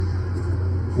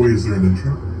Wait, is there an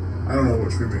intro? I don't know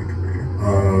which we make it be.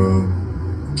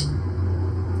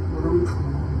 What are we calling?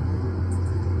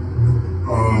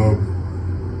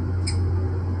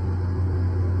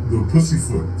 The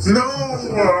Pussyfoots. No!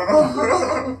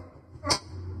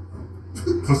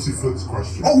 Pussyfoots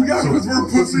question. Oh yeah, because So, we're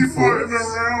pussyfooting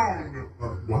Pussyfoots- around.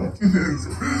 What?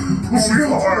 Pussyfooting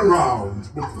around.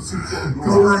 Pussyfooting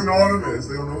Because we're anonymous.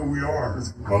 They don't know who we are.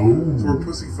 So Oh. we're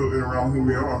pussyfooting around who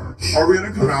we are. Are we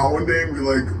gonna come out one day and be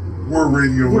like, we're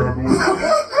radio rebels?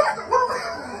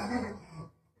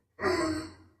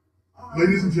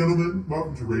 Ladies and gentlemen,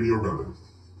 welcome to Radio Rebels.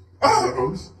 I'm your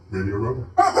host, Radio Rebel.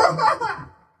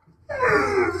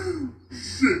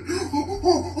 Shit.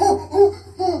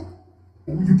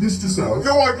 Oh, you dissed yourself.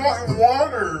 No, I got in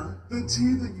water. The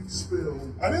tea that you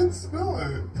spilled. I didn't spill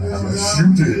it. Yes,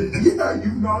 you did. Yeah,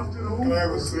 you knocked it over. Can I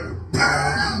have a sip?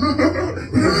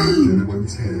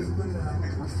 Anyone's head.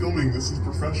 We're filming. This is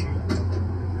professional.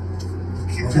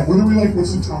 Okay, what are we like?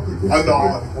 What's the topic?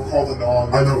 Anon. We're called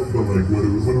Anon. I know, but like,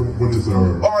 what is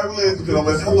our... Alright, ladies and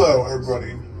gentlemen, hello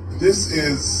everybody. This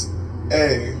is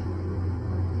A.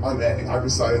 I'm A. I've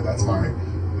decided that's my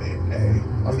name,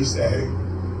 A. I'm just A.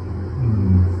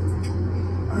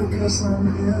 I guess I'm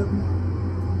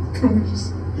in. Can we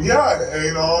just... Yeah,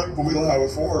 Anon, but we don't have a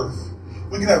fourth.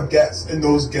 We can have guests, and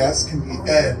those guests can be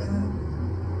N.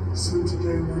 So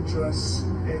today we're just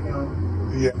AM.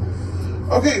 Yeah.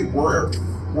 Okay, we're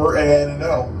N and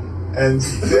O. And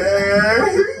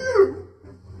today...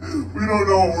 we don't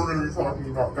know what we're going to be talking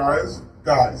about, guys.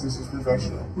 Guys, this is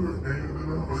professional.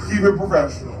 Keep it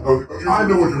professional. Okay, I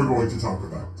know what you're going to talk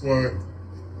about. What?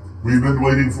 We've been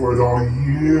waiting for it all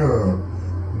year.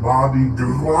 Mardi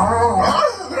Gras.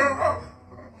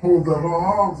 Hold the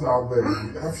arms out,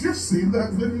 baby. Have you seen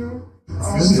that video?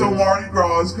 So Mardi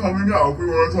Gras is coming up. We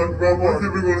want to talk about Mardi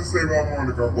Gras. We're going to say about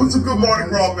Mardi Gras. What's a good Mardi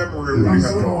Gras memory we It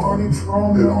have?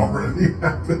 already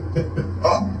happened.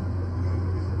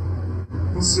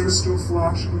 Was there still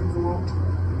flashing involved?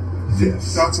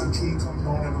 Yes. That's a key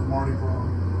component of Mardi Gras.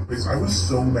 I was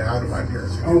so mad at my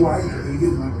parents. Oh, I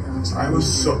hated my parents. I was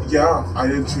so, yeah, I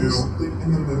did I was too. like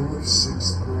in the middle of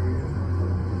 6th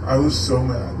grade. I was so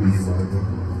mad. Did you like it?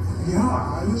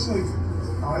 Yeah, I was like,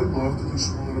 I loved the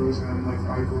school that I was in. Like,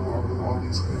 I grew up with all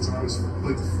these kids, and I was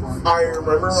like front. I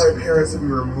remember my parents that we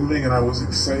were moving, and I was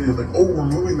excited, like, oh, we're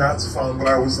moving, that's fun. But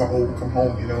I was like, oh, come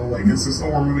home, you know, like, it's just, oh,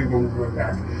 we're moving, but we're going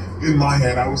back. In my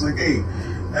head, I was like 8.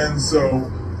 And so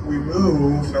we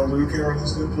moved, and I was like, okay, we're in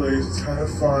this new place, it's kind of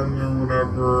fun or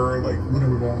whatever. Like, when are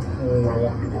we going home? I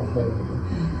wanted to go home.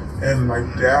 And my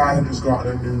dad had just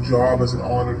gotten a new job as an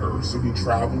auditor, so he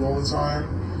traveled all the time.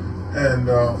 And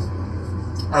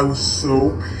I was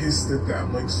so pissed at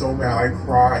them, like so mad. I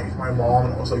cried to my mom,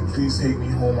 and I was like, please take me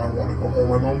home, I want to go home.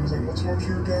 My mom was like, well, talk to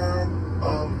your dad.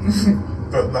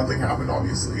 But nothing happened,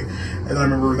 obviously. And then I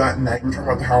remember that night we were talking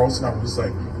about the house, and I was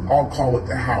like, I'll call it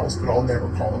the house, but I'll never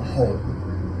call it home.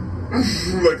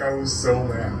 Like, I was so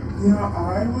mad. Yeah,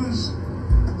 I was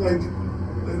like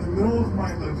in the middle of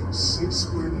my like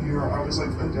 6th grade year. I was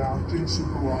like adapting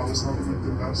super well. I was having like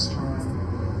the best time,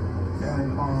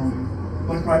 and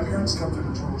like my parents kept it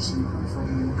a total secret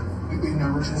from me. Like they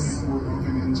never told me we were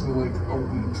moving until like a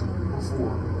week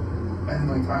before, and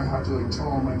like I had to like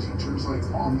tell all my teachers like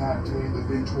on that day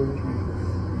that they told me,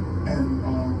 and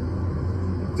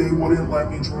they wouldn't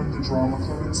let me join the drama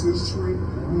club in 6th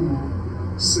grade.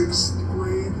 6th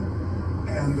grade,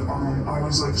 and I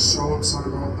was like so upset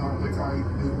about that. Like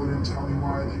they wouldn't tell me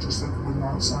why. They just like would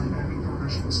not sign any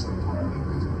permission slip or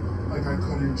anything. Like I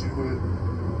couldn't do it,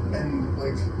 and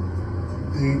like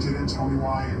they didn't tell me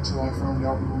why until I found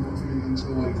out we were moving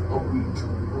until like a week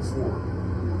before,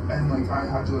 and like I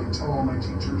had to like tell all my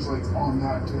teachers like on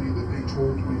that day that they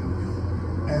told me,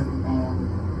 and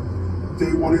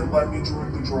they wouldn't let me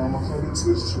join the drama club in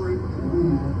 6th grade.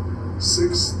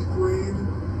 6th grade,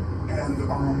 and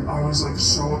I was like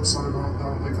so upset about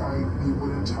that. Like they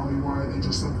wouldn't tell me why. They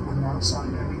just like would not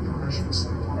sign any permission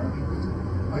slip or anything.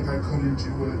 Like I couldn't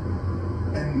do it,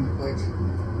 and like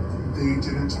they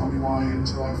didn't tell me why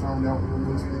until I found out we were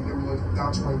moving. And they were like,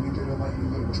 "That's why we didn't let you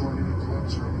like join any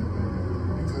clubs or anything,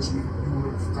 because you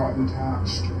would have gotten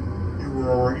attached." You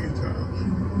were already attached.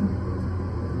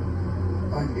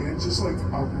 Like it just like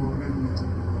uprooted me.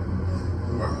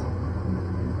 Wow.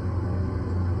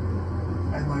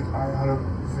 And like I had a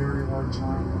very hard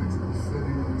time like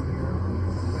fitting in here.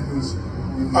 Like it was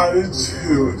really I did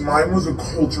too. Mine was a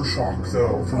culture shock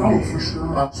though for me. For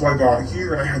sure. So I got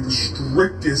here and I had the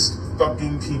strictest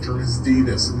fucking teacher, Miss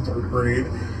Davis, in 3rd grade.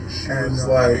 And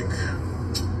like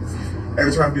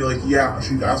every time I'd be like, yeah,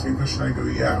 she'd ask me a question, I'd go,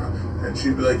 yeah. And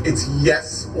she'd be like, it's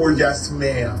yes or yes,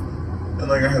 ma'am. and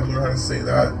like I had to learn how to say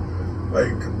that.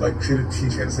 Like she had to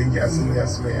teach me how to say yes and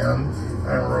yes, ma'am. And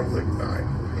I remember I was like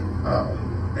 9.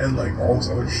 And like all this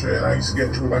other shit. And I used to get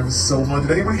in trouble by Miss Silva.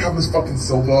 Did anybody have Miss fucking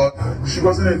Silva? She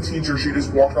wasn't a teacher, she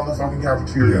just walked around the fucking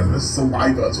cafeteria. Miss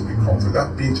Saliva is what we called her.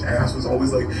 That bitch ass was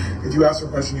always like, if you asked her a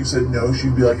question, you said no,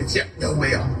 she'd be like, it's yeah, no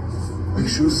ma'am. Like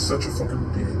she was such a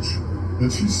fucking bitch.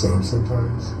 Did she sub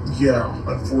sometimes? Yeah,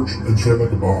 unfortunately. And she had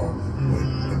like a ball.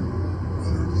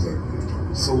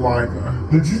 Saliva.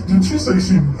 Did you say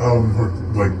she her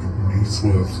like niece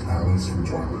was Alice from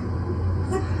Twilight?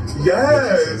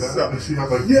 Yes. Did she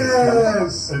have like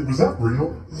yes. Was that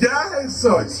real? Yes.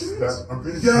 I'm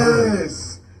pretty sure.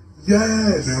 Yes.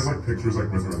 Yes. She has like pictures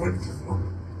like with her like.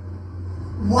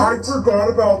 What? I forgot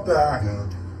about that. Yeah.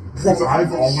 Because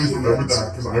I've always remembered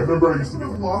that. Because I remember I used to be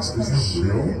like, lost is this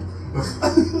real?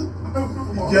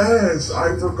 Yes,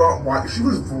 I forgot why she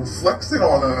was flexing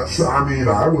on us. I mean,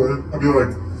 I would. I'd be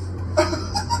like,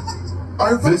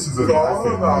 this is forgot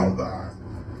about that.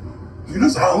 You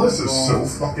just Alice is so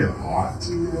fucking hot.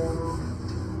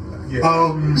 Yeah.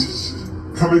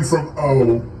 Coming from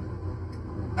Alice,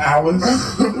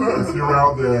 if you're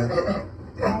out there,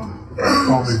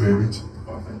 call me baby.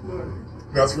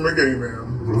 That's from a gay man.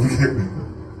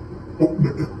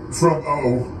 From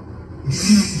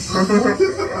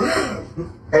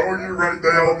you right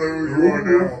now, know who you are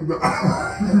now.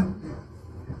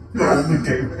 The only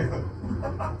gay man.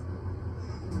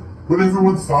 When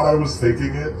everyone thought I was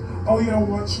faking it. Oh yeah,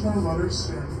 what should our letters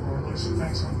stand for? Like, should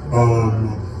think something.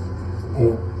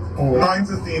 Mine's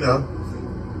Athena.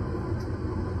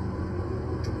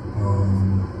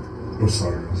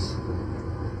 Osiris.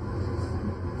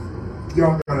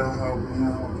 Y'all gotta help me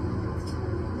out.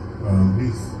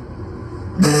 Neith.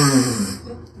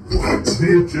 The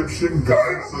Egyptian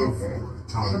goddess of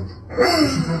time.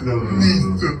 No.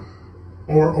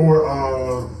 Or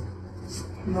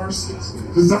Narcissus.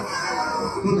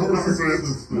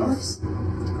 Narcissus.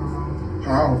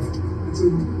 How? It's a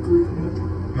Greek myth.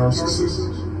 Narcissus.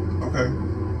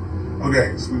 Okay,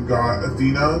 so we've got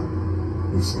Athena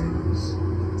Osiris.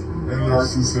 and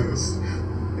Narcissus.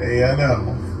 A-N-L.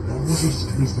 What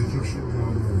was the Egyptian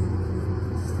god?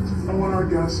 I want our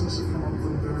guesses to come up with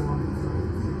a better one.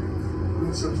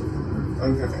 That's such a good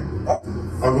Okay.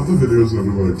 I love the videos that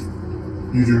are like,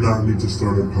 you do not need to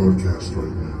start a podcast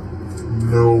right now.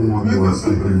 No one wants to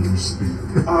hear you speak.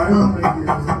 I want to hear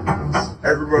this.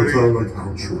 Everybody. It's our like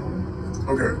outro.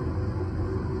 Okay.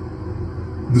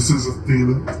 This is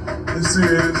Athena. This is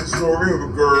the story of a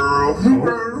girl.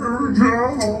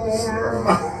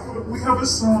 We have a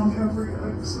song every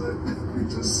exit. We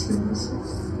just sing this song.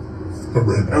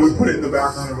 And we put it in the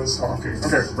background of us talking.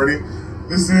 Okay, ready?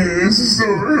 This is the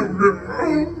story of a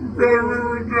girl. Got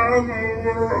river down the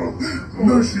world.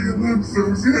 No, she looks so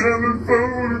good in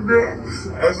photographs.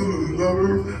 As a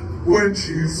lover when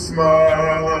she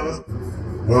smiles.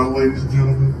 Well, ladies and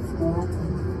gentlemen,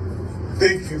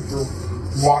 Thank you for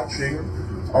watching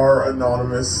our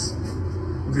anonymous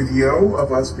video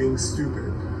of us being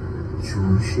stupid.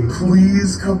 sure shit.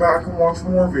 Please come back and watch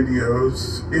more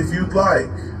videos if you'd like.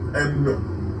 And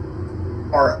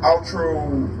our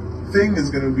outro thing is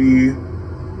going to be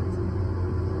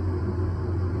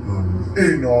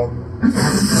Anon.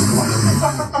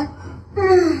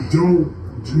 Don't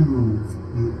do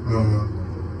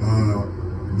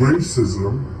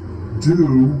racism. Do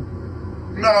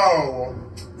No.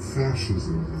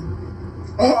 fascism.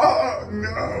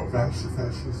 No. Fascism.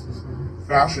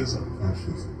 Fascism.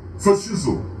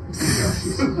 Fascism.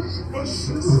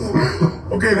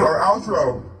 Fascism. Okay, our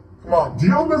outro. Come on. Do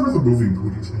y'all remember the movie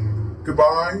Booty Team?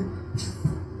 Goodbye.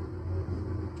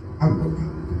 I love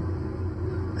that.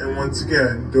 And once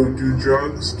again, don't do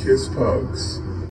drugs, kiss pugs.